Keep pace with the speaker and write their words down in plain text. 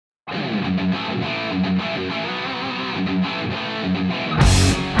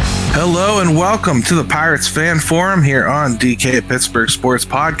Hello and welcome to the Pirates Fan Forum here on DK Pittsburgh Sports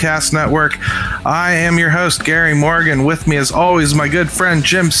Podcast Network. I am your host, Gary Morgan. With me, as always, my good friend,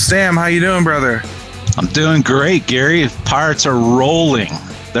 Jim Sam. How you doing, brother? I'm doing great, Gary. Pirates are rolling.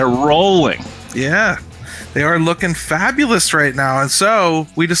 They're rolling. Yeah, they are looking fabulous right now. And so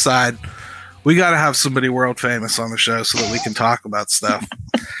we decide we got to have somebody world famous on the show so that we can talk about stuff.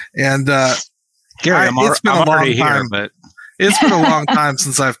 And Gary, I'm already here, but it's been a long time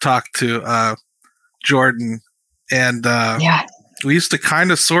since I've talked to Jordan, and we used to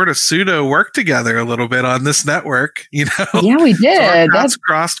kind of sort of pseudo work together a little bit on this network, you know? Yeah, we did. So our paths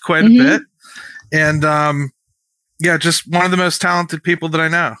crossed quite a bit. And just one of the most talented people that I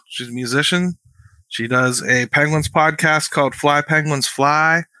know. She's a musician. She does a Penguins podcast called Fly Penguins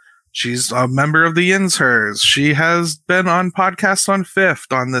Fly. She's a member of the Yins Hers. She has been on podcasts on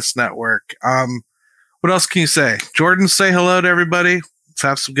Fifth on this network. What else can you say? Jordan, say hello to everybody. Let's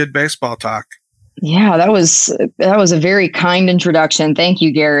have some good baseball talk. Yeah, that was a very kind introduction. Thank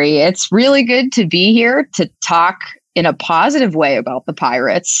you, Gary. It's really good to be here to talk in a positive way about the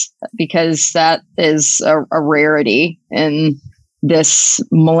Pirates, because that is a rarity in this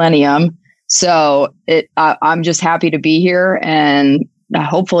millennium. So I'm just happy to be here and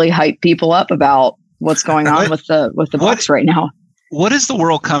hopefully hype people up about what's going on with the Bucs right now. What is the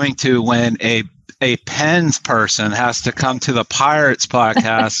world coming to when a Pens person has to come to the Pirates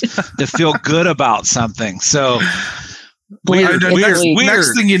podcast to feel good about something? So weird.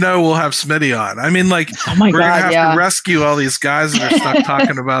 Next thing you know, we'll have Smitty on. I mean, like, we're gonna have to rescue all these guys that are stuck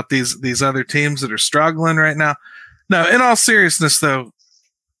talking about these other teams that are struggling right now. No, in all seriousness, though,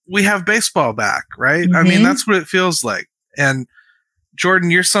 we have baseball back, right? I mean, that's what it feels like. And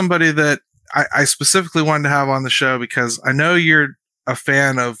Jordan, you're somebody that I specifically wanted to have on the show because I know you're a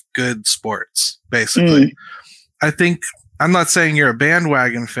fan of good sports, basically. I think, I'm not saying you're a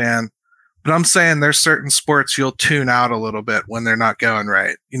bandwagon fan, but I'm saying there's certain sports you'll tune out a little bit when they're not going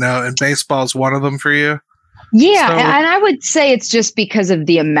right, you know, and baseball is one of them for you. Yeah, so, and I would say it's just because of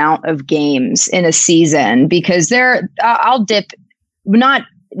the amount of games in a season, because I'll dip,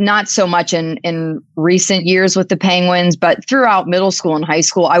 not so much in recent years with the Penguins, but throughout middle school and high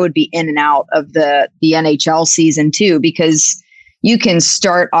school, I would be in and out of the NHL season too, because you can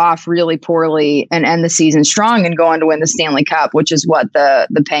start off really poorly and end the season strong and go on to win the Stanley Cup, which is what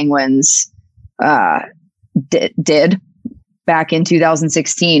the Penguins did back in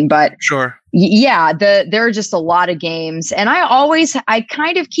 2016. But sure, yeah, there are just a lot of games, and I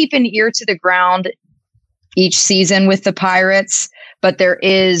kind of keep an ear to the ground each season with the Pirates, but there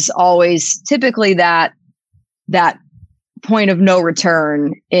is always typically that point of no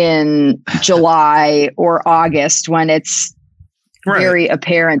return in July or August when it's very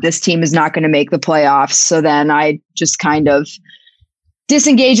apparent this team is not going to make the playoffs. So then I just kind of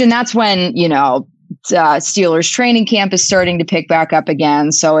disengage. And that's when, Steelers training camp is starting to pick back up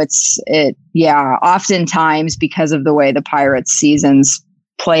again. So oftentimes because of the way the Pirates seasons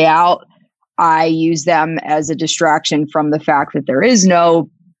play out, I use them as a distraction from the fact that there is no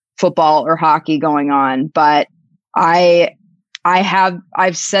football or hockey going on. But I've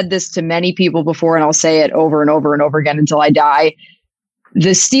said this to many people before, and I'll say it over and over and over again until I die.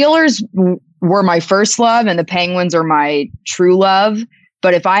 The Steelers were my first love and the Penguins are my true love.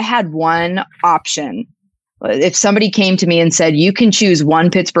 But if I had one option, if somebody came to me and said, you can choose one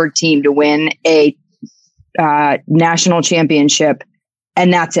Pittsburgh team to win a national championship,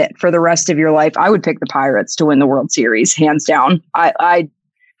 and that's it for the rest of your life, I would pick the Pirates to win the World Series, hands down.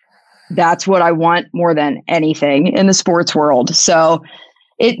 That's what I want more than anything in the sports world. So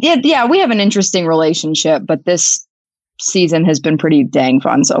we have an interesting relationship, but this season has been pretty dang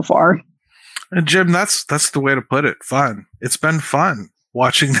fun so far. And Jim, that's the way to put it. Fun. It's been fun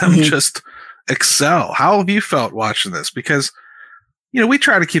watching them just excel. How have you felt watching this? Because, we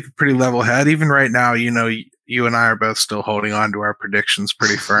try to keep a pretty level head. Even right now, you and I are both still holding on to our predictions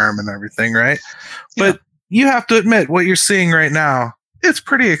pretty firm and everything, right? Yeah. But you have to admit what you're seeing right now, it's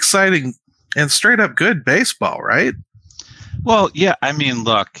pretty exciting and straight up good baseball, right? Well, yeah. I mean,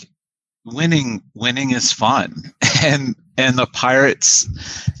 look, winning is fun, and the Pirates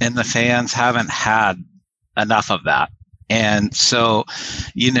and the fans haven't had enough of that. And so,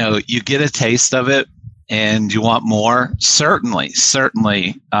 you get a taste of it and you want more. Certainly.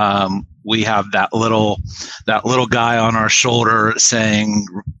 We have that little guy on our shoulder saying,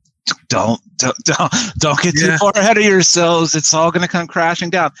 don't get too far ahead of yourselves. It's all going to come crashing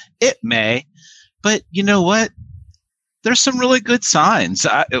down. It may, but you know what? There's some really good signs.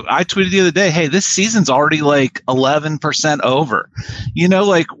 I tweeted the other day, hey, this season's already like 11% over.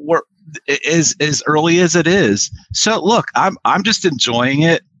 as early as it is. So look, I'm just enjoying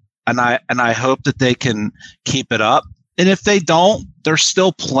it, and I hope that they can keep it up. And if they don't, there's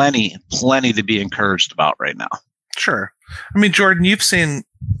still plenty to be encouraged about right now. Sure. I mean, Jordan, you've seen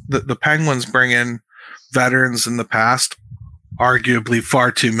the Penguins bring in veterans in the past, arguably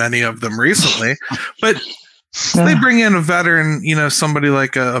far too many of them recently, but they bring in a veteran, somebody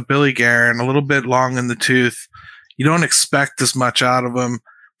like a Billy Guerin, a little bit long in the tooth. You don't expect as much out of him.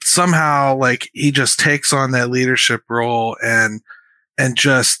 Somehow, like, he just takes on that leadership role and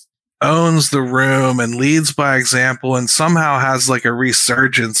just owns the room and leads by example, and somehow has like a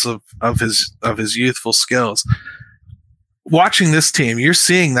resurgence of his youthful skills. Watching this team, you're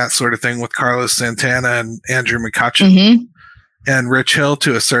seeing that sort of thing with Carlos Santana and Andrew McCutchen and Rich Hill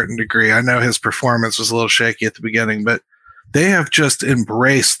to a certain degree. I know his performance was a little shaky at the beginning, but they have just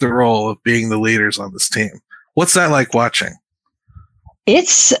embraced the role of being the leaders on this team. What's that like watching?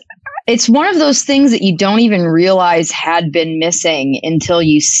 It's one of those things that you don't even realize had been missing until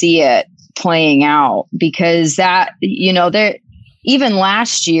you see it playing out, because that, even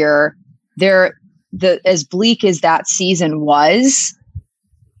last year, as bleak as that season was,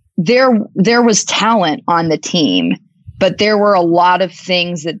 there was talent on the team, but there were a lot of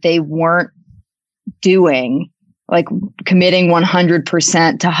things that they weren't doing, like committing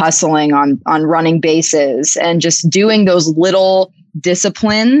 100% to hustling on running bases and just doing those little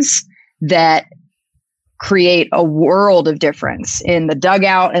disciplines that create a world of difference in the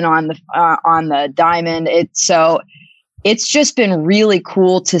dugout and on the diamond. It's just been really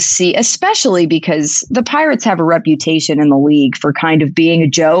cool to see, especially because the Pirates have a reputation in the league for kind of being a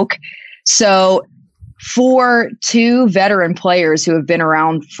joke. So for two veteran players who have been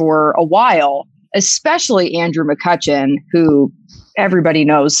around for a while, especially Andrew McCutchen, who everybody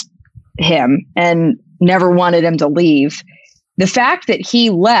knows him and never wanted him to leave, the fact that he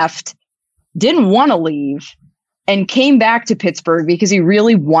left, didn't want to leave, and came back to Pittsburgh because he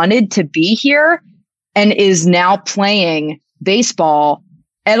really wanted to be here, and is now playing baseball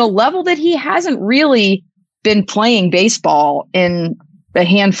at a level that he hasn't really been playing baseball in a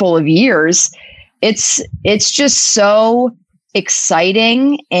handful of years. It's just so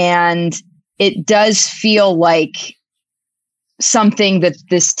exciting, and it does feel like something that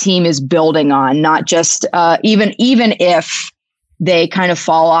this team is building on, not just even if they kind of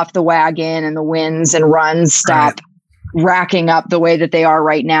fall off the wagon and the wins and runs stop racking up the way that they are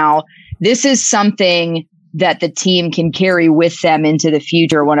right now. This is something that the team can carry with them into the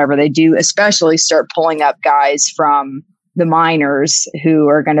future whenever they do, especially start pulling up guys from the minors who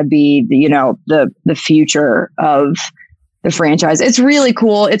are going to be, the future of the franchise. It's really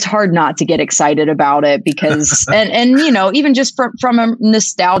cool. It's hard not to get excited about it because, and even just from a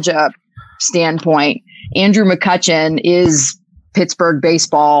nostalgia standpoint, Andrew McCutchen is Pittsburgh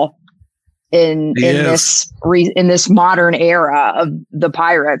baseball in this modern era of the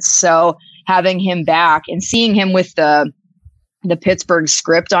Pirates. So having him back and seeing him with the Pittsburgh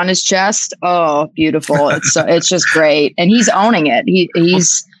script on his chest, oh, beautiful! It's just great, and he's owning it.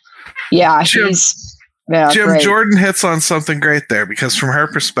 Jim, great. Jordan hits on something great there, because from her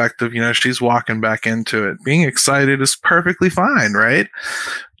perspective, she's walking back into it. Being excited is perfectly fine, right?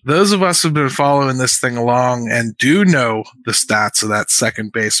 Those of us who've been following this thing along and do know the stats of that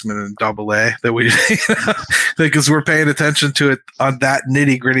second baseman in Double-A, that we, because we're paying attention to it on that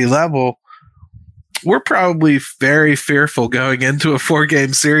nitty-gritty level, we're probably very fearful going into a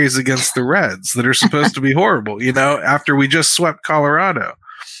 4-game series against the Reds that are supposed to be horrible, after we just swept Colorado.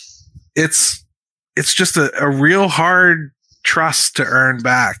 It's just a real hard trust to earn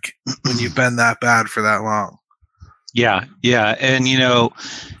back when you've been that bad for that long. Yeah. And,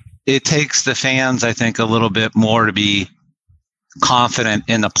 it takes the fans, I think, a little bit more to be confident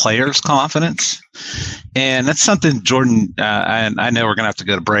in the players' confidence. And that's something Jordan, and I know we're going to have to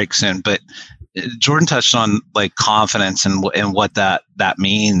go to break soon, but Jordan touched on like confidence and what that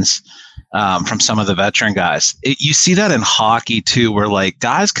means from some of the veteran guys. You see that in hockey too, where like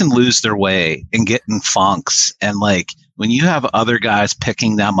guys can lose their way and get in funks. And like when you have other guys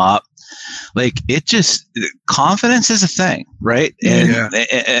picking them up, like confidence is a thing, right?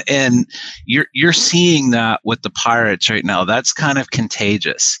 And you're seeing that with the Pirates right now. That's kind of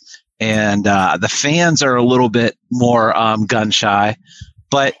contagious, and the fans are a little bit more gun shy.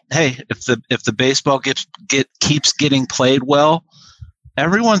 But hey, if the baseball keeps getting played well,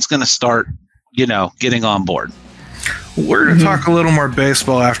 everyone's going to start, getting on board. We're going to talk a little more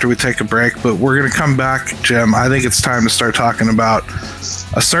baseball after we take a break, but we're going to come back, Jim. I think it's time to start talking about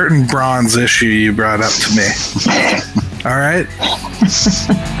a certain bronze issue you brought up to me. All right?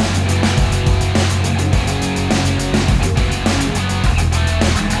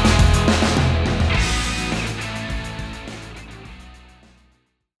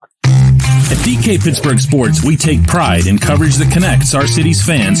 DK Pittsburgh Sports, we take pride in coverage that connects our city's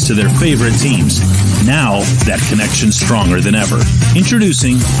fans to their favorite teams. Now, that connection's stronger than ever.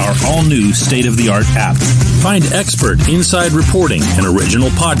 Introducing our all-new state-of-the-art app. Find expert inside reporting and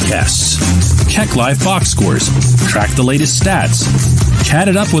original podcasts. Check live box scores. Track the latest stats. Chat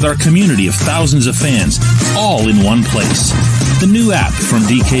it up with our community of thousands of fans, all in one place. The new app from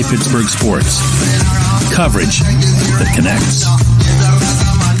DK Pittsburgh Sports. Coverage that connects.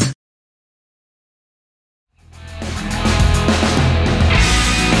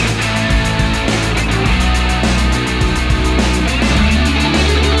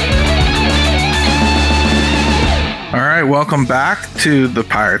 All right, welcome back to the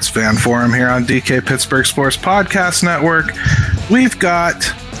Pirates Fan Forum here on DK Pittsburgh Sports Podcast Network. We've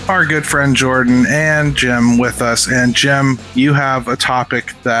got our good friend Jordan and Jim with us. And Jim, you have a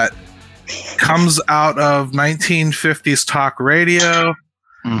topic that comes out of 1950s talk radio.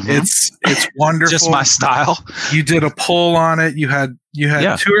 Mm-hmm. It's wonderful. Just my style. You did a poll on it. You had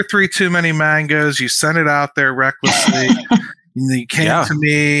 2 or 3 too many mangoes. You sent it out there recklessly. You came to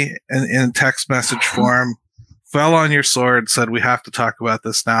me in text message form. Fell on your sword, said we have to talk about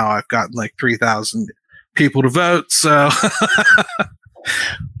this now. I've gotten like 3,000 people to vote, so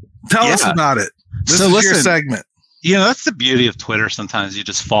tell us about it. This is your segment. You know, that's the beauty of Twitter. Sometimes you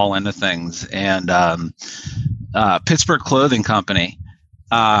just fall into things. And Pittsburgh Clothing Company,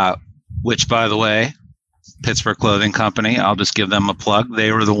 which, by the way, Pittsburgh Clothing Company, I'll just give them a plug.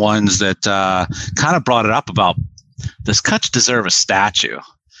 They were the ones that kind of brought it up about does Kutch deserve a statue?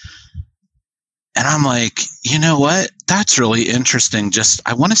 And I'm like, you know what? That's really interesting.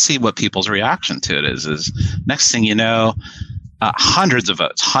 I want to see what people's reaction to it is next thing you know, hundreds of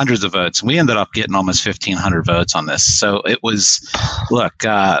votes. We ended up getting almost 1,500 votes on this. So it was, look,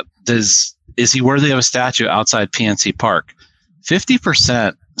 is he worthy of a statue outside PNC Park?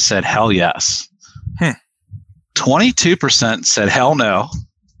 50% said hell yes. 22% said hell no.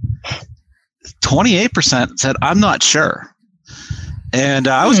 28% said I'm not sure. And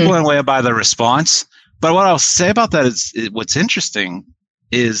I was blown away by the response. But what I'll say about that is what's interesting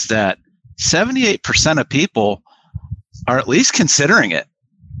is that 78% of people are at least considering it.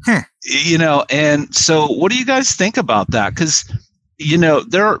 You know, and so what do you guys think about that? Because, you know,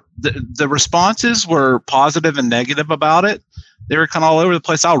 the responses were positive and negative about it. They were kind of all over the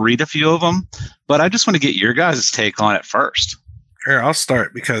place. I'll read a few of them, but I just want to get your guys' take on it first. Here, I'll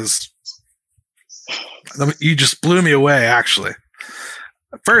start because you just blew me away, actually.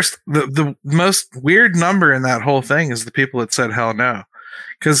 First, the most weird number in that whole thing is the people that said hell no.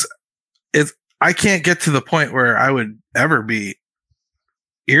 Because I can't get to the point where I would ever be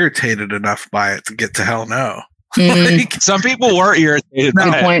irritated enough by it to get to hell no. Like, some people were irritated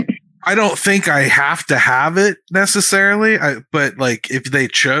by it. I don't think I have to have it necessarily, but like if they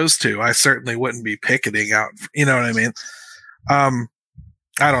chose to, I certainly wouldn't be picketing out. You know what I mean?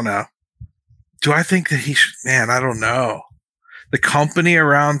 I don't know. Do I think that he should? Man, I don't know. The company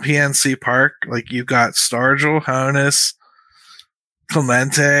around PNC Park, like you got Stargell, Honus,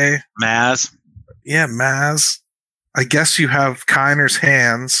 Clemente, Maz. Yeah, Maz. I guess you have Kiner's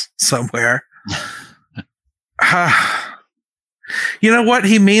hands somewhere. You know what?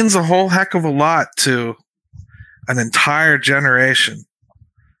 He means a whole heck of a lot to an entire generation.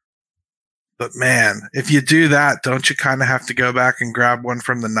 But man, if you do that, don't you kind of have to go back and grab one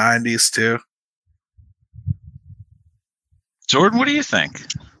from the 90s too? Jordan, what do you think?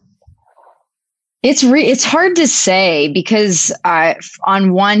 It's hard to say because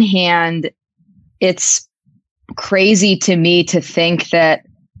on one hand, it's crazy to me to think that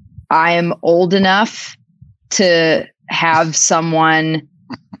I am old enough to have someone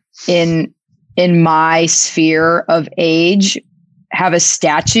in my sphere of age have a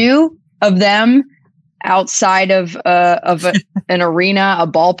statue of them outside of an arena, a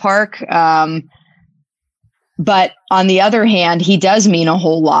ballpark. But on the other hand, he does mean a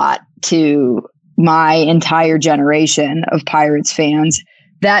whole lot to my entire generation of Pirates fans.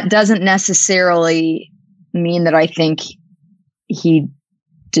 That doesn't necessarily mean that I think he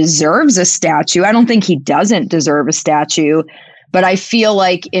deserves a statue. I don't think he doesn't deserve a statue, but I feel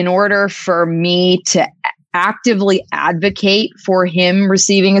like in order for me to actively advocate for him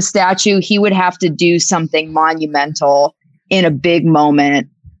receiving a statue, he would have to do something monumental in a big moment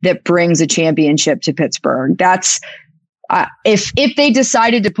that brings a championship to Pittsburgh. That's if they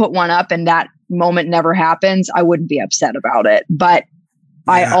decided to put one up and that moment never happens, I wouldn't be upset about it. But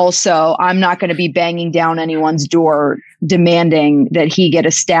yeah. I'm not going to be banging down anyone's door demanding that he get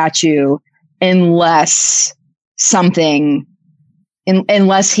a statue unless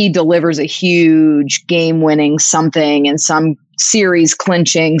he delivers a huge game-winning something and some series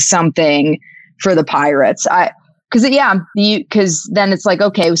clinching something for the Pirates. Because then it's like,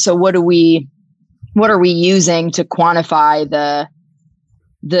 okay, so what are we using to quantify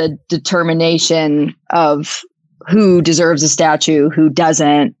the determination of who deserves a statue, who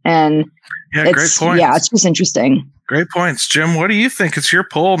doesn't? And great points. Yeah, it's just interesting. Great points. Jim, what do you think? It's your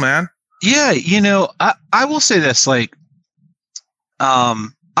poll, man. Yeah, I will say this, like,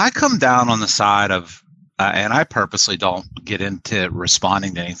 I come down on the side of, and I purposely don't get into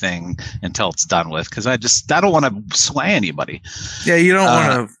responding to anything until it's done with, because I don't want to sway anybody. Yeah, you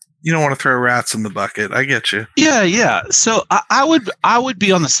don't want to throw rats in the bucket. I get you. Yeah. So I would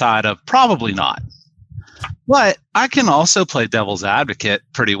be on the side of probably not. But I can also play devil's advocate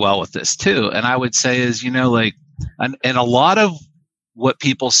pretty well with this too. And I would say is, like, and a lot of what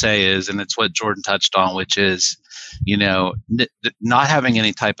people say is, and it's what Jordan touched on, which is, not having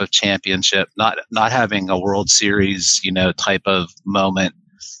any type of championship, not having a World Series, type of moment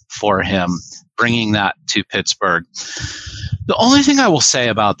for him, bringing that to Pittsburgh. The only thing I will say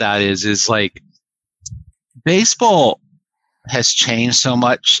about that is like, baseball has changed so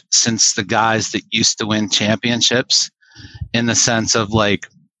much since the guys that used to win championships, in the sense of, like,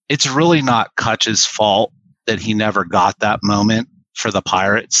 it's really not Kutch's fault that he never got that moment for the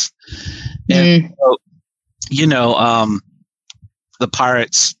Pirates. And so, the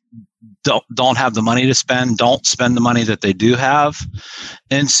Pirates don't have the money to spend, don't spend the money that they do have.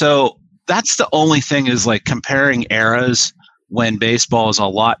 And so that's the only thing, is like comparing eras when baseball is a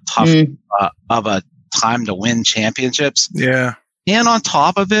lot tougher of a time to win championships. Yeah. And on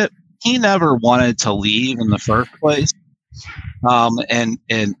top of it, he never wanted to leave in the first place, and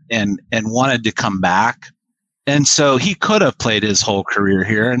wanted to come back. And so he could have played his whole career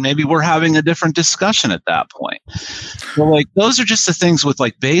here, and maybe we're having a different discussion at that point. So, like, those are just the things with,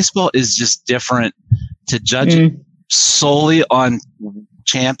 like, baseball is just different to judge it solely on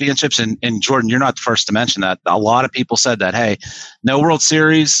championships. And Jordan, you're not the first to mention that. A lot of people said that, hey, no World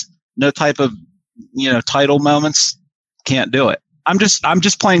Series, no type of, title moments, can't do it. I'm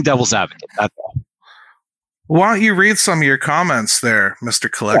just playing devil's advocate. That's all. Why don't you read some of your comments there,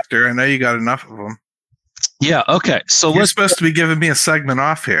 Mr. Collector? I know you got enough of them. Yeah. Okay. So you're supposed to be giving me a segment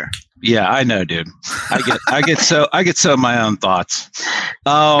off here. Yeah, I know, dude. I get so of my own thoughts.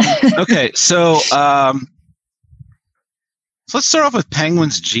 Okay. So let's start off with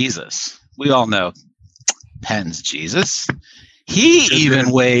Penguins Jesus. We all know Pens Jesus. He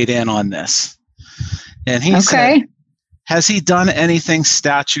even weighed in on this, and he said, "Has he done anything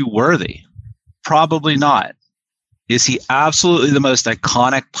statue worthy? Probably not. Is he absolutely the most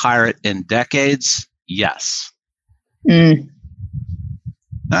iconic Pirate in decades? Yes."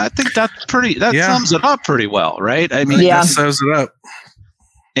 I think that sums it up pretty well, right? I mean, that sums it up.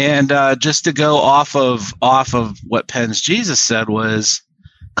 And just to go off of what Penn's Jesus said, was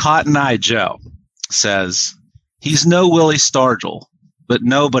Cotton Eye Joe says he's no Willie Stargell, but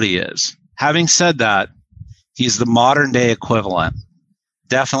nobody is. Having said that, he's the modern day equivalent.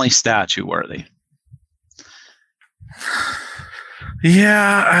 Definitely statue worthy.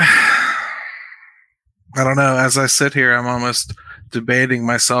 Yeah. I don't know. As I sit here, I'm almost debating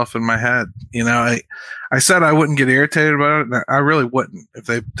myself in my head. I said I wouldn't get irritated about it. I really wouldn't. If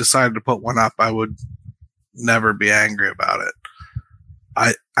they decided to put one up, I would never be angry about it.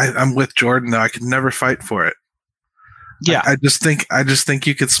 I'm with Jordan, though. I could never fight for it. Yeah. I just think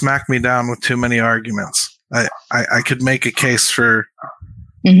you could smack me down with too many arguments. I could make a case for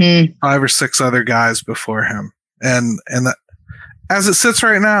 5 or 6 other guys before him. And that, as it sits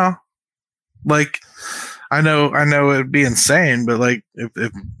right now, like, I know it'd be insane, but like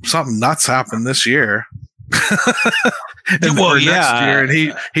if something nuts happened this year, next year,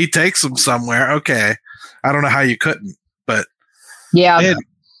 and he takes them somewhere, okay, I don't know how you couldn't, but yeah. And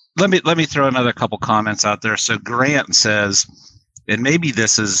let me throw another couple comments out there. So Grant says, and maybe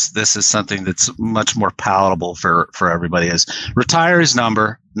this is something that's much more palatable for everybody, is retire his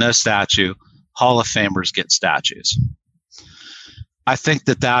number, no statue. Hall of Famers get statues. I think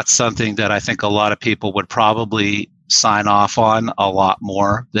that's something that I think a lot of people would probably sign off on a lot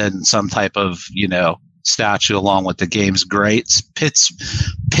more than some type of, statue along with the game's greats.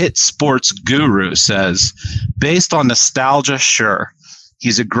 Pitt Sports Guru says, based on nostalgia, sure.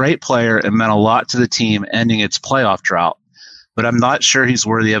 He's a great player and meant a lot to the team ending its playoff drought, but I'm not sure he's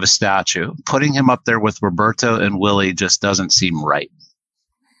worthy of a statue. Putting him up there with Roberto and Willie just doesn't seem right.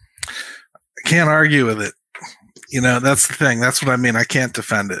 I can't argue with it. That's the thing. That's what I mean. I can't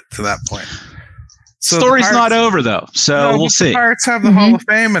defend it to that point. So story's not over, though. So we'll see. The Pirates have the Hall of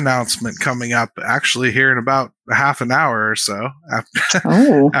Fame announcement coming up, actually, here in about a half an hour or so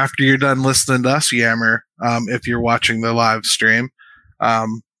after you're done listening to us yammer, if you're watching the live stream.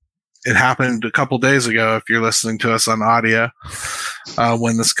 it happened a couple days ago if you're listening to us on audio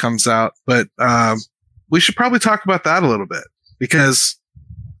when this comes out. But we should probably talk about that a little bit, because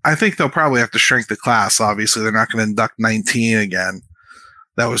I think they'll probably have to shrink the class. Obviously, they're not going to induct 19 again.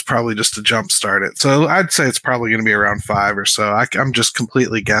 That was probably just to jumpstart it. So I'd say it's probably going to be around 5 or so. I'm just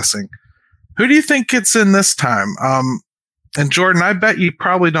completely guessing. Who do you think gets in this time? And Jordan, I bet you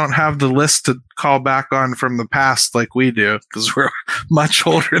probably don't have the list to call back on from the past like we do, because we're much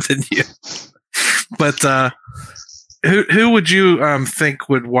older than you. But who would you think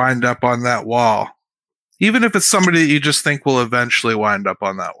would wind up on that wall? Even if it's somebody that you just think will eventually wind up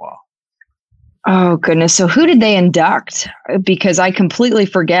on that wall. Oh, goodness. So who did they induct? Because I completely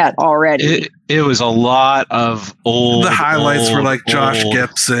forget already. It was a lot of old. The highlights were like Josh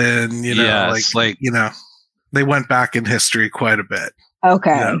Gibson, yes, like they went back in history quite a bit.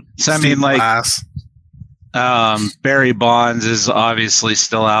 Okay. So, I mean, like, Barry Bonds is obviously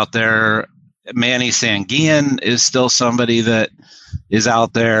still out there. Manny Sanguillen is still somebody that is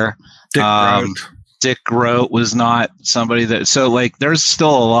out there. Dick Groat was not somebody that, so like there's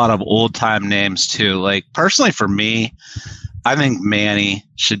still a lot of old time names too. Like personally for me, I think Manny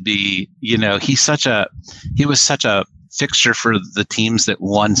should be, he was such a fixture for the teams that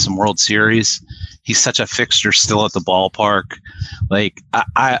won some World Series. He's such a fixture still at the ballpark. Like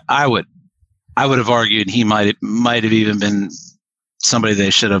I would have argued he might have even been somebody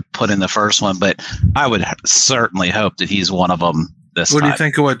they should have put in the first one, but I would certainly hope that he's one of them. What do you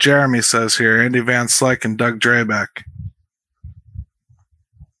think of what Jeremy says here? Andy Van Slyke and Doug Drabek.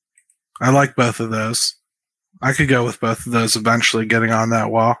 I like both of those. I could go with both of those eventually getting on that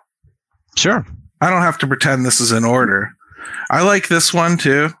wall. Sure. I don't have to pretend this is in order. I like this one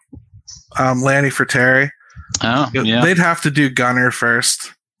too. Lanny Frattare. Oh, yeah. They'd have to do Gunnar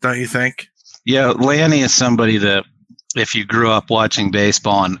first, don't you think? Yeah, Lanny is somebody that if you grew up watching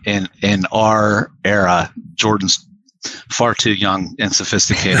baseball in our era, Jordan's far too young and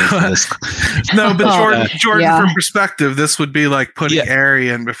sophisticated for this. No, but Jordan, from perspective, this would be like putting Airy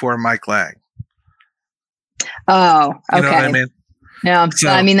in before Mike Lang. Oh, okay. You know what I mean? Yeah, so,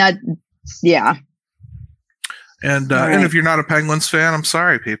 I mean that. Yeah. And right. And if you're not a Penguins fan, I'm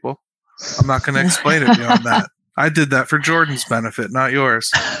sorry, people. I'm not going to explain it beyond that. I did that for Jordan's benefit, not yours.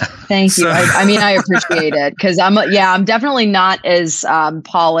 Thank you. I appreciate it, because I'm definitely not as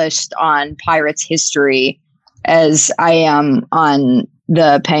polished on Pirates history as I am on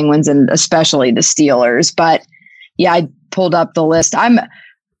the Penguins and especially the Steelers. But yeah, I pulled up the list.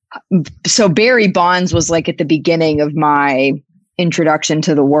 So Barry Bonds was like at the beginning of my introduction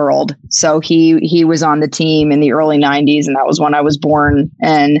to the world. So he was on the team in the early 90s, and that was when I was born.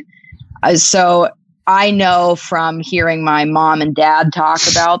 And so I know from hearing my mom and dad talk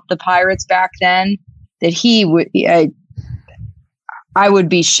about the Pirates back then that he would, I would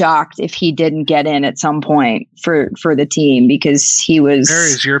be shocked if he didn't get in at some point for the team, because he was.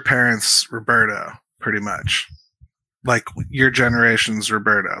 Barry's your parents' Roberto, pretty much. Like your generation's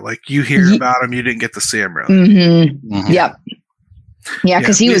Roberto. Like you hear about him, you didn't get to see him really. Mm-hmm. Mm-hmm. Yep. Yeah,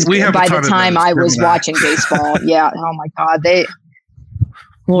 because he was by the time I was watching baseball. Yeah. Oh my God.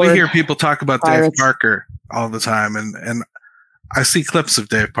 We hear people talk about Pirates. Dave Parker all the time, and I see clips of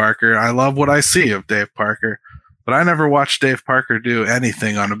Dave Parker. I love what I see of Dave Parker. But I never watched Dave Parker do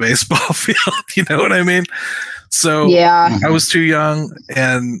anything on a baseball field. You know what I mean? So yeah. I was too young,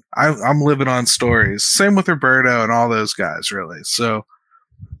 and I'm living on stories. Same with Roberto and all those guys, really. So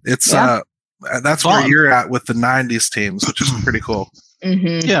it's that's where you're at with the 90s teams, which is pretty cool.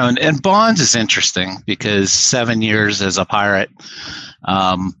 Mm-hmm. Yeah, and Bonds is interesting because 7 years as a Pirate,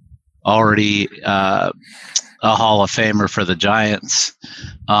 already a Hall of Famer for the Giants.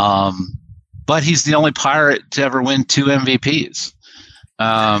 But he's the only Pirate to ever win 2 MVPs,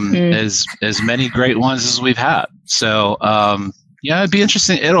 as many great ones as we've had. So, it'd be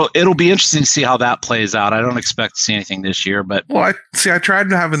interesting. It'll be interesting to see how that plays out. I don't expect to see anything this year, but I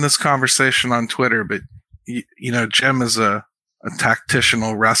tried having this conversation on Twitter, but Jim is a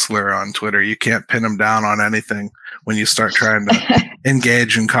tactical wrestler on Twitter. You can't pin him down on anything when you start trying to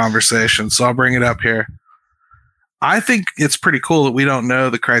engage in conversation. So I'll bring it up here. I think it's pretty cool that we don't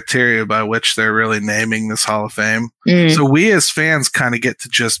know the criteria by which they're really naming this Hall of Fame. Mm. So we as fans kind of get to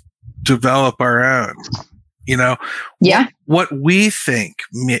just develop our own, what we think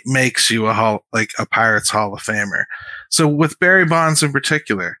makes you a Pirates Hall of Famer. So with Barry Bonds in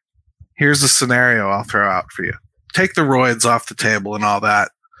particular, here's a scenario I'll throw out for you. Take the roids off the table and all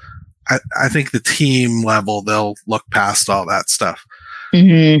that. I think the team level, they'll look past all that stuff.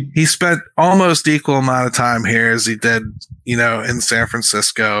 Mm-hmm. He spent almost equal amount of time here as he did, in San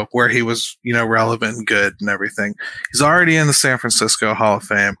Francisco, where he was, relevant and good and everything. He's already in the San Francisco Hall of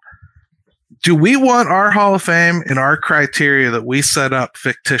Fame. do we want our Hall of Fame in our criteria that we set up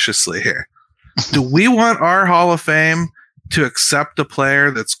fictitiously here? Do we want our Hall of Fame to accept a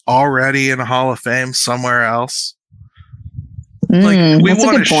player that's already in a Hall of Fame somewhere else? Like, we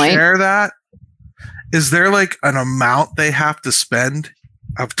want to share that? Is there like an amount they have to spend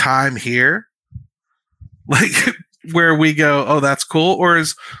of time here? Like, where we go, oh, that's cool? Or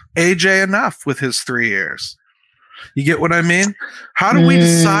is AJ enough with his 3 years? You get what I mean? How do we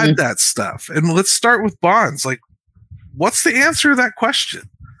decide that stuff? And let's start with Bonds. Like, what's the answer to that question?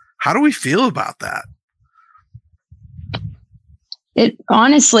 How do we feel about that? It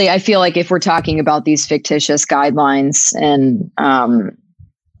honestly, I feel like if we're talking about these fictitious guidelines, and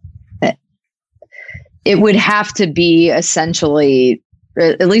it would have to be essentially,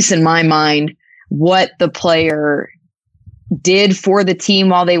 at least in my mind, what the player did for the team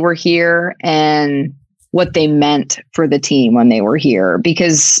while they were here and what they meant for the team when they were here.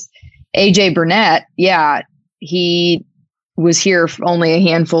 Because AJ Burnett, yeah, he was here for only a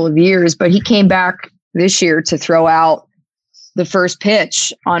handful of years, but he came back this year to throw out the first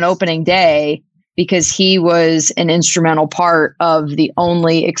pitch on opening day because he was an instrumental part of the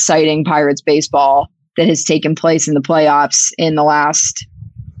only exciting Pirates baseball that has taken place in the playoffs in the last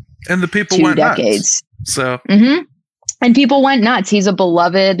and the people 2 went decades. Nuts. So, and people went nuts. He's a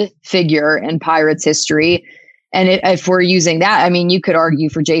beloved figure in Pirates history. And if we're using that, I mean, you could argue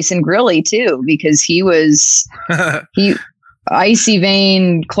for Jason Grilli too, because he was icy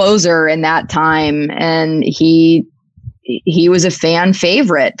vein closer in that time. And he was a fan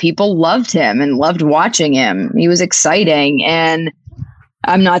favorite. People loved him and loved watching him. He was exciting. And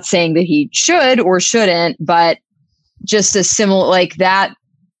I'm not saying that he should or shouldn't, but just a similar, like that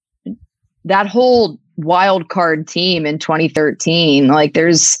whole wild card team in 2013, like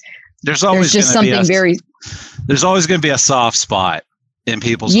there's always just something very, there's always going to be a soft spot in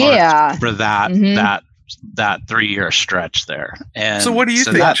people's hearts for that 3 year stretch there. And so what do you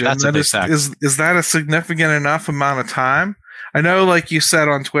think, Jim? Is that a significant enough amount of time? I know, like you said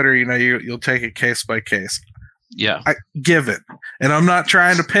on Twitter, you know, you'll take it case by case. Yeah. I give it. And I'm not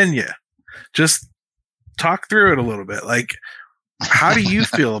trying to pin you. Just talk through it a little bit. Like, how do you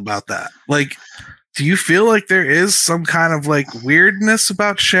feel about that? Like, do you feel like there is some kind of like weirdness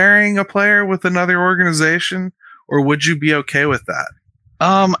about sharing a player with another organization, or would you be okay with that?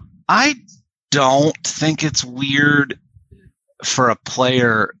 I don't think it's weird for a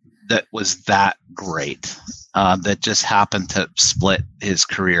player that was that great, that just happened to split his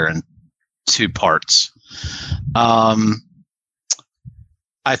career in 2 parts. I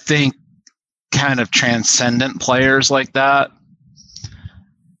think kind of transcendent players like that,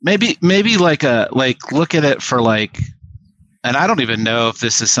 maybe like look at it for like, and I don't even know if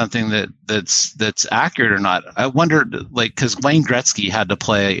this is something that's accurate or not. I wondered, like, because Wayne Gretzky had to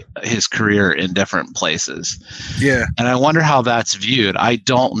play his career in different places. Yeah. And I wonder how that's viewed. I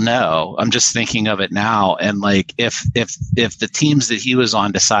don't know. I'm just thinking of it now. And like, if the teams that he was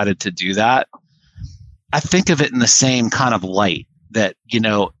on decided to do that, I think of it in the same kind of light that, you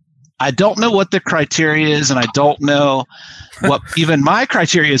know, I don't know what the criteria is, and I don't know what even my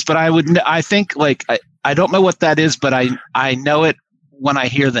criteria is, but I think like, I don't know what that is, but I know it when I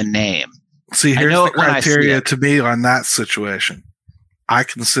hear the name. See, here's the criteria to me on that situation. I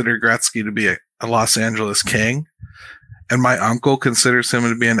consider Gretzky to be a Los Angeles King, and my uncle considers him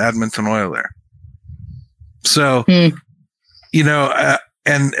to be an Edmonton Oiler. So, you know,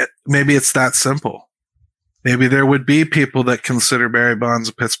 and maybe it's that simple. Maybe there would be people that consider Barry Bonds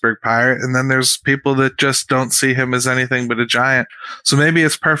a Pittsburgh Pirate, and then there's people that just don't see him as anything but a Giant. So maybe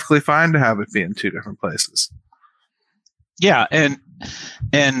it's perfectly fine to have it be in 2 different places. Yeah, and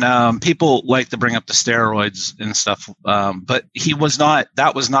people like to bring up the steroids and stuff, but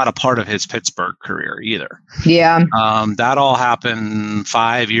that was not a part of his Pittsburgh career either. Yeah. That all happened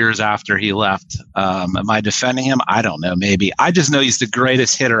 5 years after he left. Am I defending him? I don't know, maybe. I just know he's the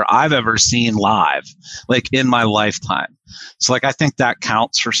greatest hitter I've ever seen live, like in my lifetime. So like, I think that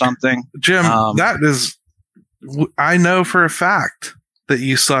counts for something. Jim, I know for a fact that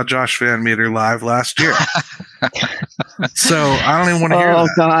you saw Josh Van Meter live last year. So I don't even want to hear that. Oh,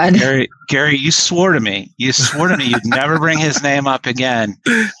 God. Gary, you swore to me you'd never bring his name up again.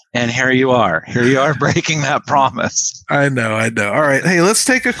 And here you are breaking that promise. I know. All right. Hey, let's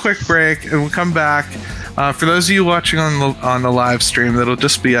take a quick break and we'll come back. For those of you watching on the live stream, that'll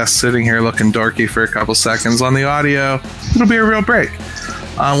just be us sitting here looking dorky for a couple seconds. On the audio, it'll be a real break.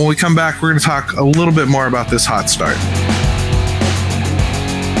 When we come back, we're going to talk a little bit more about this hot start.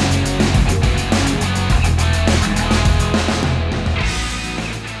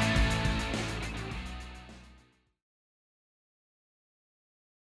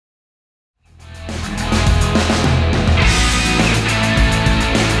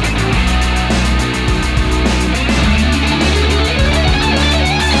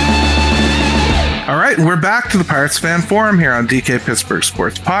 right, and we're back to the Pirates Fan Forum here on DK Pittsburgh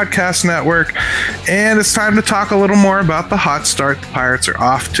Sports Podcast Network, and it's time to talk a little more about the hot start the Pirates are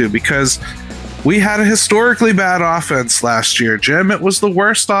off to, because we had a historically bad offense last year, Jim. It was the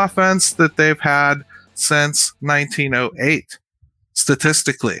worst offense that they've had since 1908,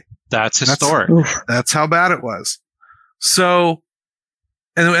 statistically. That's historic. That's how bad it was. So,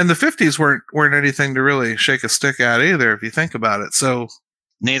 and the 50s weren't anything to really shake a stick at either, if you think about it. So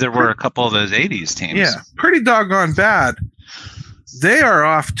neither were a couple of those 80s teams. Yeah, pretty doggone bad. They are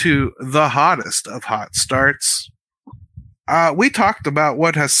off to the hottest of hot starts. We talked about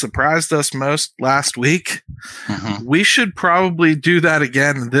what has surprised us most last week. Mm-hmm. We should probably do that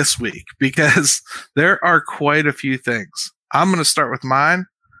again this week, because there are quite a few things. I'm going to start with mine,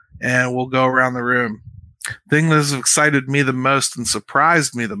 and we'll go around the room. The thing that has excited me the most and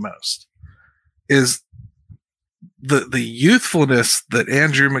surprised me the most is the youthfulness that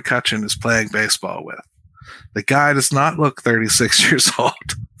Andrew McCutchen is playing baseball with. The guy does not look 36 years old.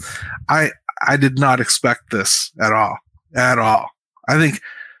 I did not expect this at all. I think,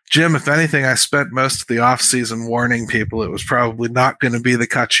 Jim, if anything, I spent most of the offseason warning people it was probably not going to be the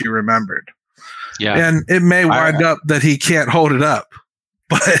Cutch you remembered. Yeah. And it may wind up that he can't hold it up.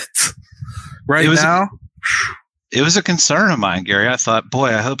 But right now... It was a concern of mine, Gary. I thought, boy,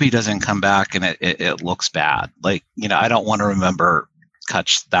 I hope he doesn't come back and it looks bad. Like, I don't want to remember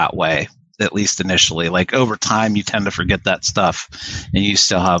Cutch that way, at least initially. Like, over time, you tend to forget that stuff, and you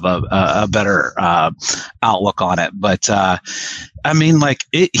still have a better outlook on it. But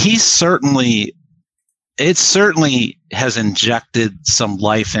it certainly has injected some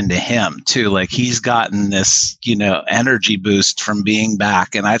life into him too. Like, he's gotten this, energy boost from being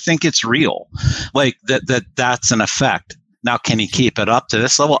back. And I think it's real, like that's an effect. Now, can he keep it up to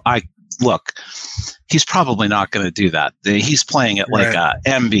this level? He's probably not going to do that. He's playing at like a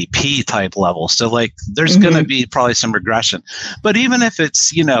MVP type level. So like, there's going to be probably some regression, but even if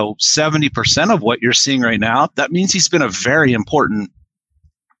it's, 70% of what you're seeing right now, that means he's been a very important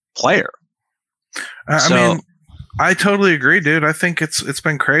player. I mean, I totally agree, dude. I think it's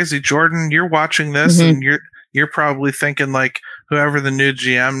been crazy. Jordan, you're watching this and you're probably thinking, like, whoever the new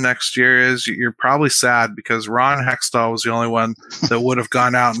GM next year is, you're probably sad because Ron Hextall was the only one that would have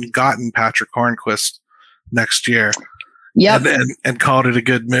gone out and gotten Patrick Hornquist next year. Yep. And called it a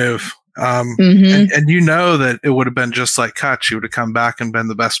good move. And that it would have been just like Cutch. He would have come back and been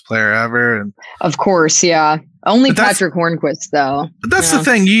the best player ever. And of course, yeah. Only Patrick Hornquist, though. But that's the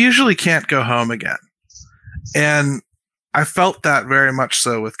thing. You usually can't go home again. And I felt that very much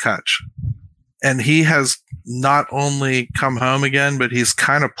so with Cutch. And he has not only come home again, but he's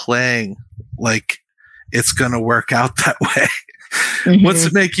kind of playing like it's going to work out that way. What's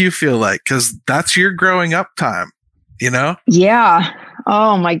it make you feel like? Because that's your growing up time, Yeah.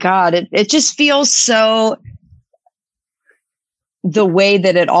 Oh, my God. It just feels so the way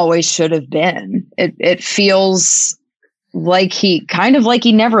that it always should have been. It feels like he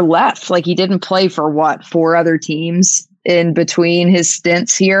never left. Like, he didn't play for 4 other teams in between his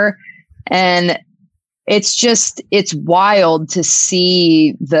stints here. And it's wild to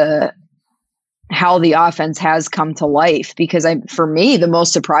see how the offense has come to life, because for me, the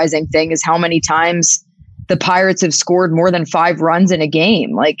most surprising thing is how many times the Pirates have scored more than 5 runs in a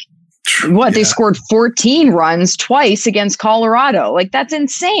game. Like, they scored 14 runs twice against Colorado. Like, that's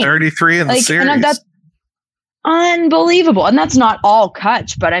insane. 33 in the series. And that's unbelievable. And that's not all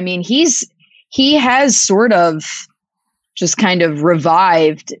Cutch, but I mean, he has sort of just kind of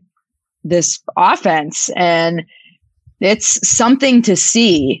revived this offense, and it's something to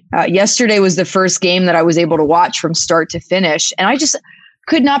see. Yesterday was the first game that I was able to watch from start to finish, and I just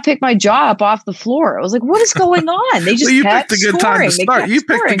could not pick my jaw up off the floor. I was like, what is going on? They just you picked a good time to start. You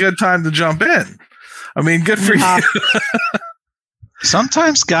picked a good time to jump in. I mean, good for you.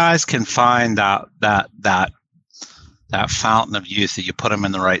 Sometimes guys can find out that fountain of youth that you put them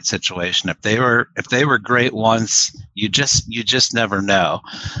in the right situation. If they were great once, you just never know.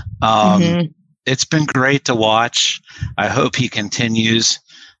 It's been great to watch. I hope he continues.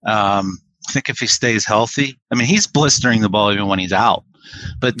 I think if he stays healthy, I mean, he's blistering the ball even when he's out.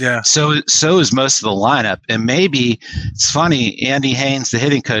 But so is most of the lineup. And maybe it's funny, Andy Haynes, the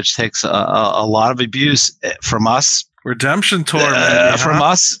hitting coach, takes a lot of abuse from us. Redemption tour, maybe, from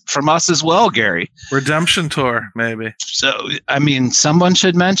us as well, Gary. Redemption tour, maybe. So, I mean, someone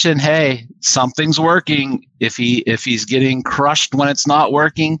should mention, hey, something's working. If he's getting crushed when it's not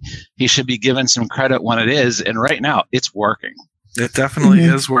working, he should be given some credit when it is. And right now, it's working. It definitely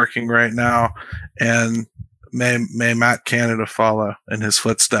is working right now, and may Matt Canada follow in his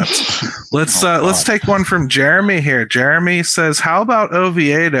footsteps. Let's take one from Jeremy here. Jeremy says, "How about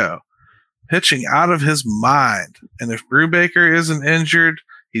Oviedo? pitching out of his mind. And if Brubaker isn't injured,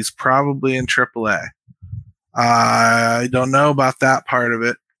 he's probably in AAA. I don't know about that part of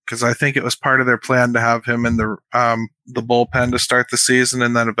it, because I think it was part of their plan to have him in the bullpen to start the season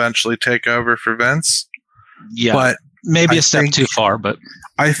and then eventually take over for Vince. Yeah, but maybe a step too far. But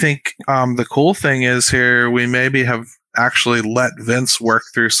I think the cool thing is here, we maybe have actually let Vince work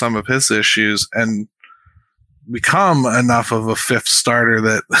through some of his issues and become enough of a fifth starter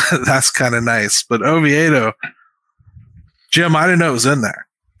that that's kind of nice. But Oviedo, Jim, I didn't know it was in there.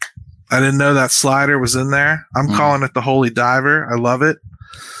 I didn't know that slider was in there. I'm calling it the Holy Diver. I love it.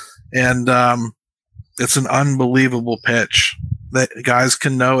 And it's an unbelievable pitch that guys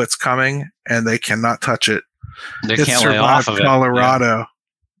can know it's coming and they cannot touch it. They can't lay off of Colorado,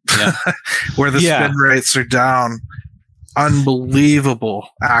 where the spin rates are down. Unbelievable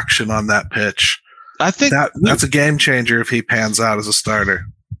action on that pitch. I think that's a game changer if he pans out as a starter.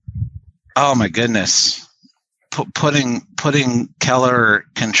 Oh my goodness. Putting Keller,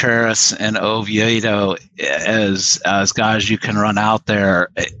 Contreras, and Oviedo as guys you can run out there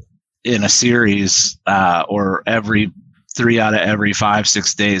in a series or every 3 out of every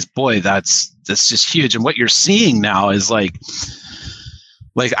 5-6 days, boy, that's just huge. And what you're seeing now is like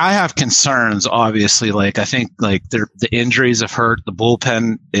I have concerns, obviously. Like I think like the injuries have hurt the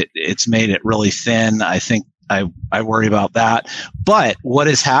bullpen. It's made it really thin. I think I worry about that. But what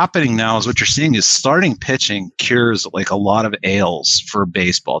is happening now is what you're seeing is starting pitching cures like a lot of ails for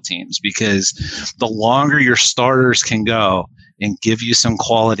baseball teams, because the longer your starters can go and give you some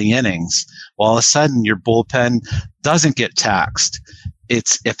quality innings, all of a sudden your bullpen doesn't get taxed.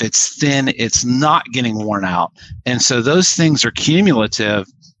 If it's thin, it's not getting worn out. And so those things are cumulative.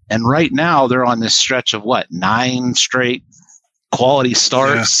 And right now they're on this stretch of 9 straight quality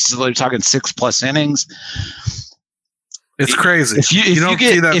starts. So they're talking 6+ innings. It's crazy. If you don't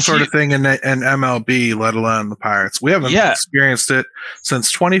see that sort of thing in MLB, let alone the Pirates. We haven't experienced it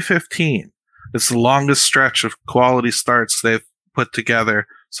since 2015. It's the longest stretch of quality starts they've put together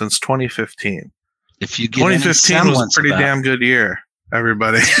since 2015. If you get 2015 was a pretty damn good year,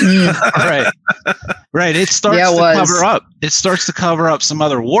 everybody. Right. It starts to cover up. It starts to cover up some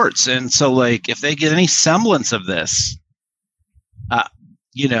other warts. And so, like, if they get any semblance of this,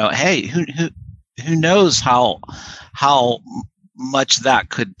 hey, who knows how much that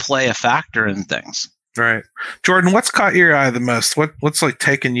could play a factor in things. Right. Jordan, what's caught your eye the most? What's like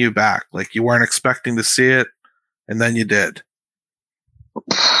taking you back? Like you weren't expecting to see it and then you did.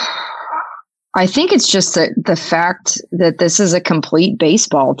 I think it's just the fact that this is a complete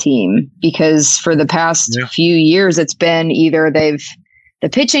baseball team, because for the past few years, it's been either the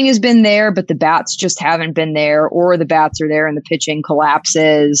pitching has been there, but the bats just haven't been there, or the bats are there and the pitching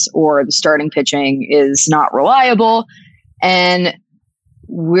collapses, or the starting pitching is not reliable. And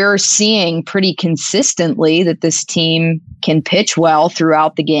we're seeing pretty consistently that this team can pitch well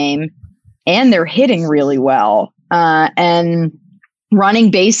throughout the game, and they're hitting really well, and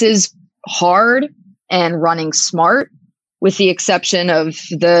running bases hard and running smart, with the exception of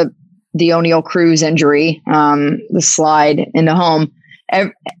the O'Neal Cruz injury, the slide into home.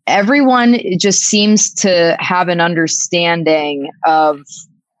 Everyone just seems to have an understanding of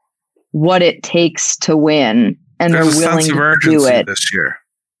what it takes to win, and there's they're willing to do it this year.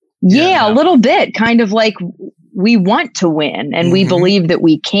 Yeah, a little bit, kind of like we want to win and we believe that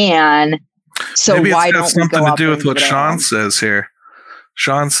we can. So maybe why it's don't got something we go to do with what Sean on? says here?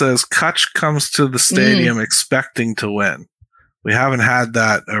 Sean says Kutch comes to the stadium expecting to win. We haven't had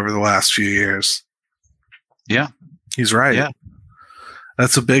that over the last few years. Yeah, he's right. Yeah.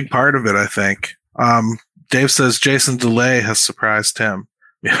 That's a big part of it, I think. Dave says Jason DeLay has surprised him.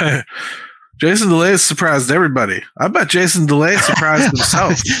 Jason DeLay has surprised everybody. I bet Jason DeLay surprised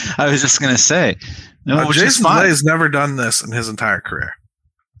himself. I was just going to say. Jason DeLay has never done this in his entire career.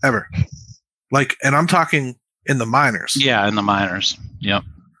 Ever. And I'm talking in the minors. Yeah, in the minors. Yep.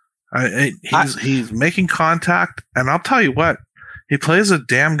 He's making contact, and I'll tell you what, he plays a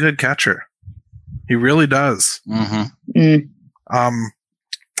damn good catcher. He really does. Mm-hmm.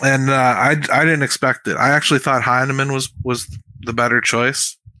 And I didn't expect it. I actually thought Heineman was the better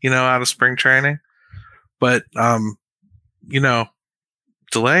choice, out of spring training. But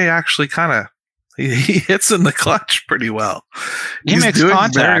DeLay actually kind of he hits in the clutch pretty well. He's makes doing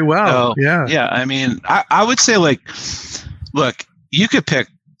contact very well. So, yeah. I mean, I would say look, you could pick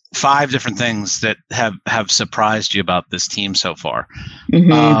 5 different things that have surprised you about this team so far.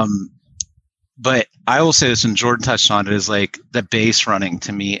 Mm-hmm. But I will say this, and Jordan touched on it, is like the base running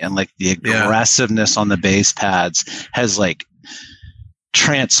to me and like the aggressiveness on the base pads has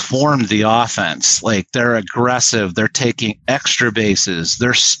transformed the offense. Like, they're aggressive, they're taking extra bases,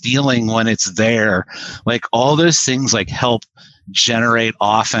 they're stealing when it's there. Like, all those things like help generate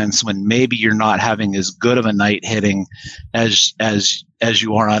offense when maybe you're not having as good of a night hitting as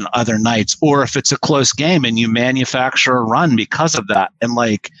you are on other nights, or if it's a close game and you manufacture a run because of that. And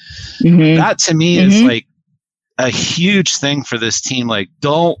like that to me is like a huge thing for this team. Like,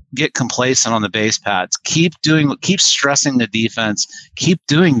 don't get complacent on the base pads. Keep stressing the defense. Keep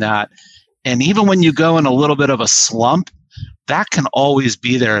doing that. And even when you go in a little bit of a slump, that can always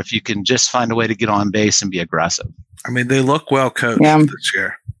be there if you can just find a way to get on base and be aggressive. I mean, they look well coached this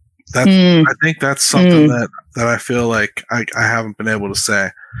year. I think that's something that I feel like I haven't been able to say.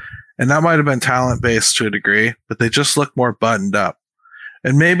 And that might have been talent-based to a degree, but they just look more buttoned up.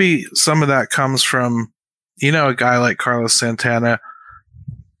 And maybe some of that comes from, a guy like Carlos Santana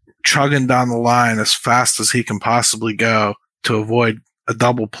chugging down the line as fast as he can possibly go to avoid a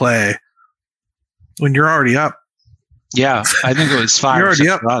double play when you're already up. Yeah, I think it was 5 or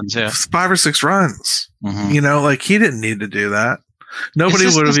 6 runs. Yeah, 5 or 6 runs. Like, he didn't need to do that. Nobody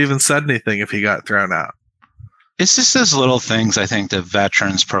would have even said anything if he got thrown out. It's just those little things I think that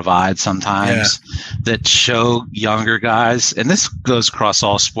veterans provide sometimes that show younger guys, and this goes across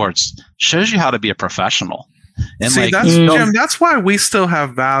all sports, shows you how to be a professional. And see, Jim, that's why we still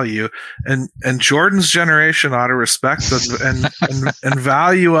have value, and Jordan's generation ought to respect us and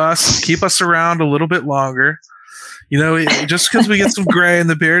value us, keep us around a little bit longer. Just because we get some gray in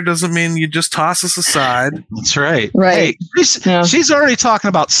the beard doesn't mean you just toss us aside. That's right. Right. Hey, she's already talking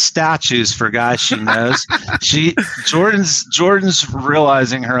about statues for guys she knows. Jordan's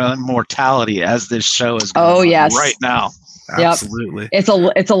realizing her own mortality as this show is going on right now. Absolutely. Yep.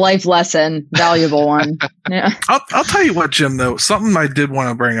 It's a life lesson, valuable one. Yeah. I'll tell you what, Jim, though, something I did want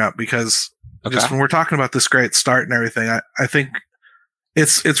to bring up, because just when we're talking about this great start and everything, I think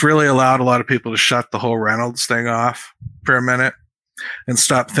it's really allowed a lot of people to shut the whole Reynolds thing off for a minute and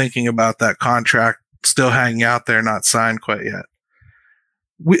stop thinking about that contract still hanging out there, not signed quite yet.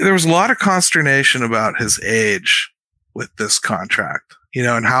 There was a lot of consternation about his age with this contract,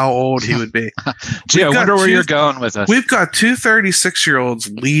 and how old he would be. Gee, I wonder where you're going with us. We've got 2 36-year-olds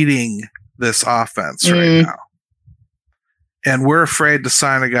leading this offense right now. And we're afraid to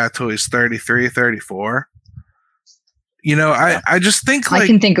sign a guy till he's 33, 34. I just think, like, I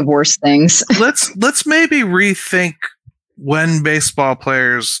can think of worse things. let's maybe rethink when baseball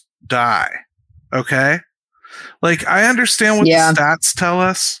players die. Okay? Like, I understand what the stats tell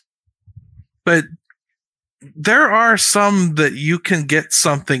us, but there are some that you can get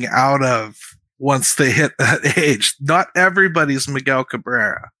something out of once they hit that age. Not everybody's Miguel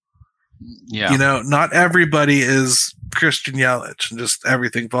Cabrera. Yeah. Not everybody is Christian Yelich and just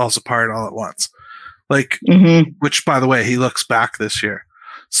everything falls apart all at once. Like, which, by the way, he looks back this year.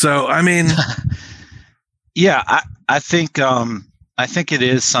 So, I mean, yeah, I think it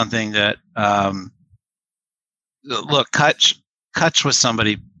is something that, look, Kutch was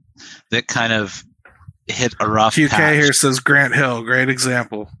somebody that kind of hit a rough QK patch. Here says Grant Hill, great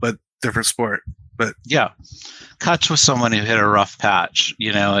example, but different sport. But yeah, Kutch was someone who hit a rough patch,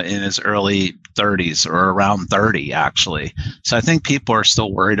 in his early 30s or around 30, actually. So I think people are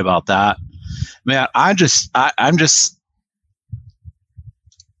still worried about that. Man, I'm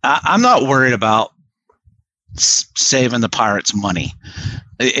not worried about saving the Pirates money.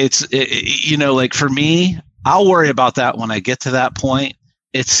 Like, for me, I'll worry about that when I get to that point.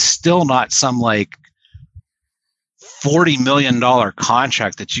 It's still not some like $40 million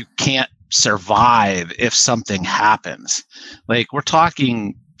contract that you can't survive if something happens. Like, we're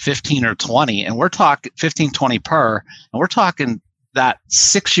talking 15 or 20, and we're talking 15, 20 per, and we're talking that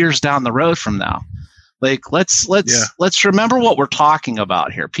 6 years down the road from now. Like, let's remember what we're talking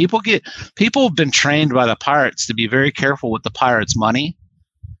about here. People have been trained by the Pirates to be very careful with the Pirates' money,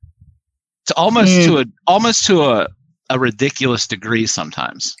 to almost to a ridiculous degree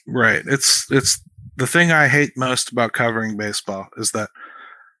sometimes. Right. It's the thing I hate most about covering baseball is that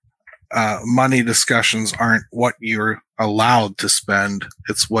money discussions aren't what you're allowed to spend;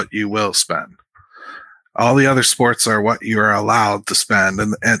 it's what you will spend. All the other sports are what you are allowed to spend.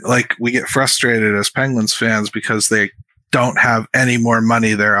 And like, we get frustrated as Penguins fans because they don't have any more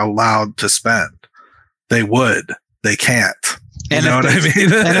money they're allowed to spend. They would. They can't. You know what I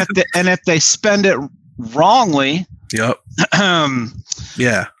mean? and if they spend it wrongly, yeah. That's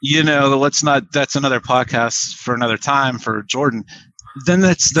another podcast for another time for Jordan. Then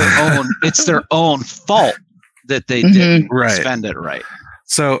it's their own fault that they didn't spend it right.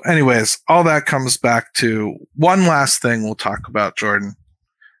 So anyways, all that comes back to one last thing we'll talk about, Jordan.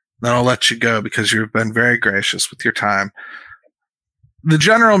 Then I'll let you go because you've been very gracious with your time. the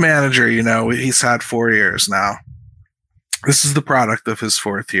general manager, he's had 4 years now. This is the product of his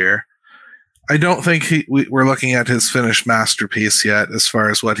 4th year. I don't think we're looking at his finished masterpiece yet as far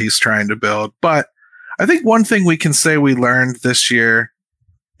as what he's trying to build. But I think one thing we can say we learned this year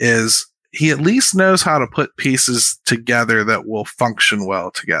is he at least knows how to put pieces together that will function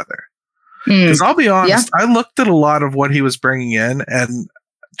well together. Because I'll be honest, I looked at a lot of what he was bringing in, and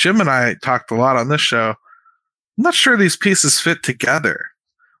Jim and I talked a lot on this show. I'm not sure these pieces fit together.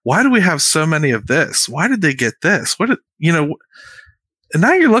 Why do we have so many of this? Why did they get this? And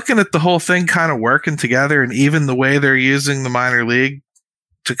now you're looking at the whole thing kind of working together, and even the way they're using the minor league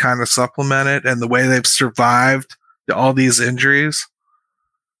to kind of supplement it, and the way they've survived all these injuries.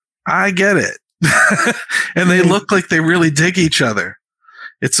 I get it. And they look like they really dig each other.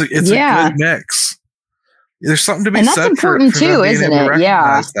 It's a good mix. There's something to be said for too, isn't it?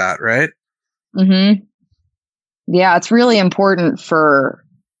 Yeah. That, right? Mm-hmm. Yeah, it's really important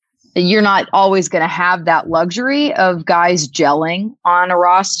you're not always going to have that luxury of guys gelling on a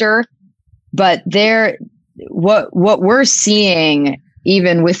roster, but what we're seeing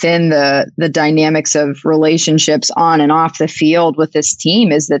even within the dynamics of relationships on and off the field with this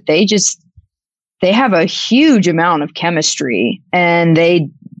team is that they have a huge amount of chemistry, and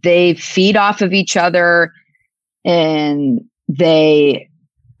they feed off of each other, and they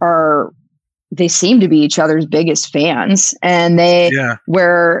seem to be each other's biggest fans, and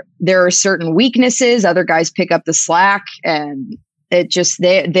where there are certain weaknesses, other guys pick up the slack, and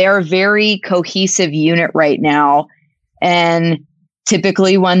they're a very cohesive unit right now. And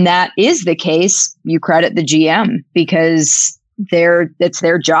typically when that is the case, you credit the GM, because it's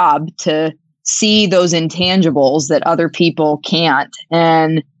their job to see those intangibles that other people can't.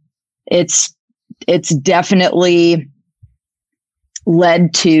 And it's definitely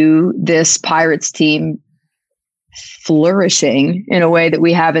led to this Pirates team flourishing in a way that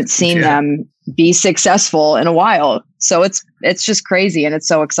we haven't seen them be successful in a while. So it's just crazy, and it's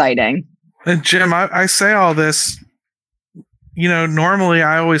so exciting. And Jim, I say all this, normally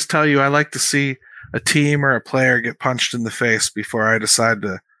I always tell you I like to see a team or a player get punched in the face before I decide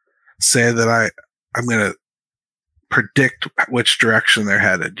to say that I'm going to predict which direction they're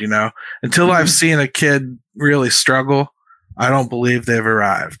headed, until I've seen a kid really struggle. I don't believe they've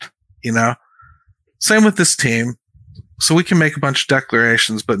arrived, Same with this team. So we can make a bunch of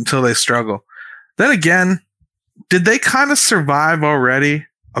declarations, but until they struggle. Then again, did they kind of survive already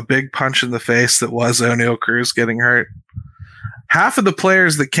a big punch in the face that was O'Neal Cruz getting hurt? Half of the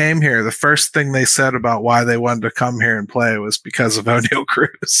players that came here, the first thing they said about why they wanted to come here and play was because of O'Neal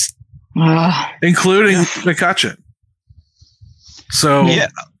Cruz, including McCutchen. So, yeah,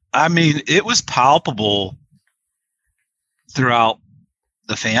 I mean, it was palpable throughout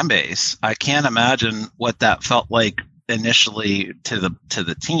the fan base. I can't imagine what that felt like initially to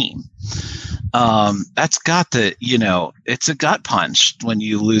the team. That's got to, it's a gut punch when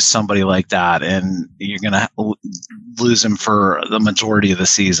you lose somebody like that, and you're going to lose him for the majority of the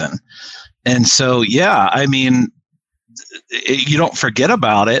season. And so, yeah, I mean, you don't forget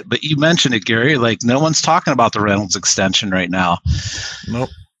about it, but you mentioned it, Gary, like no one's talking about the Reynolds extension right now. Nope.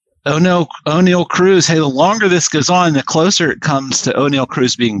 O'Neal Cruz, hey, the longer this goes on, the closer it comes to O'Neal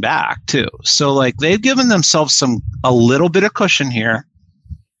Cruz being back too. So like they've given themselves a little bit of cushion here.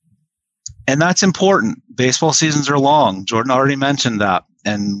 And that's important. Baseball seasons are long. Jordan already mentioned that.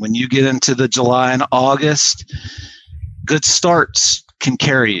 And when you get into the July and August, good starts can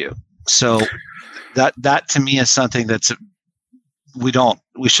carry you. So that to me is something that's we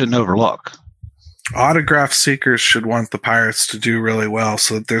shouldn't overlook. Autograph seekers should want the Pirates to do really well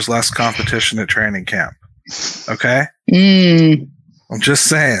so that there's less competition at training camp. Okay? I'm just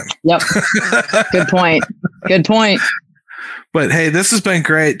saying. Yep. Good point. Good point. But hey, this has been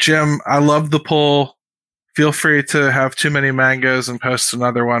great, Jim. I love the poll. Feel free to have too many mangoes and post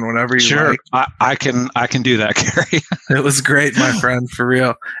another one whenever you like. Sure, I can do that, Gary. It was great, my friend, for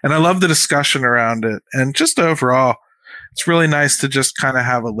real. And I love the discussion around it. And just overall, it's really nice to just kind of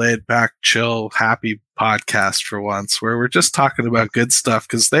have a laid back, chill, happy podcast for once, where we're just talking about good stuff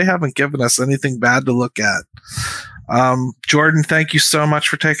because they haven't given us anything bad to look at. Jordan, thank you so much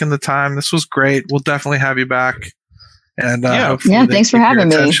for taking the time. This was great. We'll definitely have you back. And thanks for having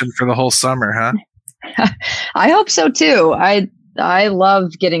me for the whole summer, huh? I hope so too. I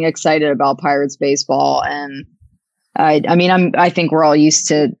love getting excited about Pirates baseball, and I think we're all used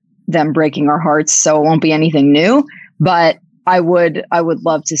to them breaking our hearts, so it won't be anything new. But I would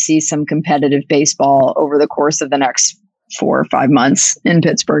love to see some competitive baseball over the course of the next 4 or 5 months in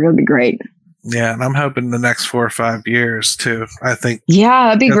Pittsburgh. It would be great. Yeah, and I'm hoping the next 4 or 5 years too. I think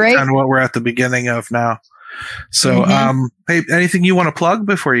that'd be great. Kind of what we're at the beginning of now. So, hey, anything you want to plug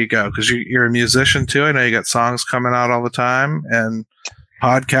before you go? Because you're a musician too. I know you got songs coming out all the time and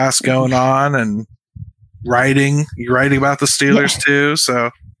podcasts going on and writing. You're writing about the Steelers too.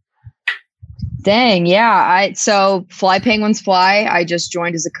 So, dang, yeah. So Fly Penguins Fly, I just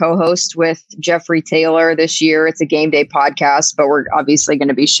joined as a co-host with Jeffrey Taylor this year. It's a game day podcast, but we're obviously going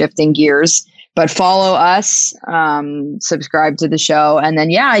to be shifting gears. But follow us, subscribe to the show. And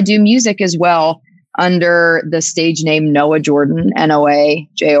then, I do music as well under the stage name Noah Jordan,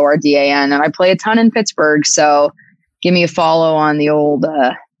 NOAJORDAN. And I play a ton in Pittsburgh. So give me a follow on the old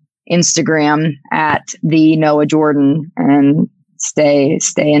Instagram at the Noah Jordan and stay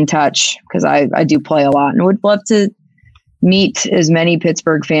in touch, because I do play a lot and would love to meet as many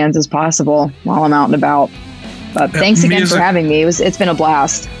Pittsburgh fans as possible while I'm out and about. But thanks again for having me. It's been a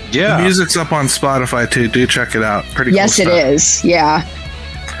blast. Yeah. The music's up on Spotify too. Do check it out. Pretty cool stuff. Yes, it is. Yeah.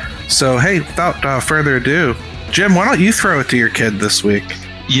 So, hey, without further ado, Jim, why don't you throw it to your kid this week?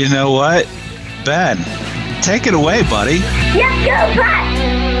 You know what? Ben, take it away, buddy. Let's go,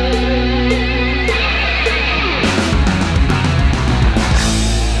 Pat!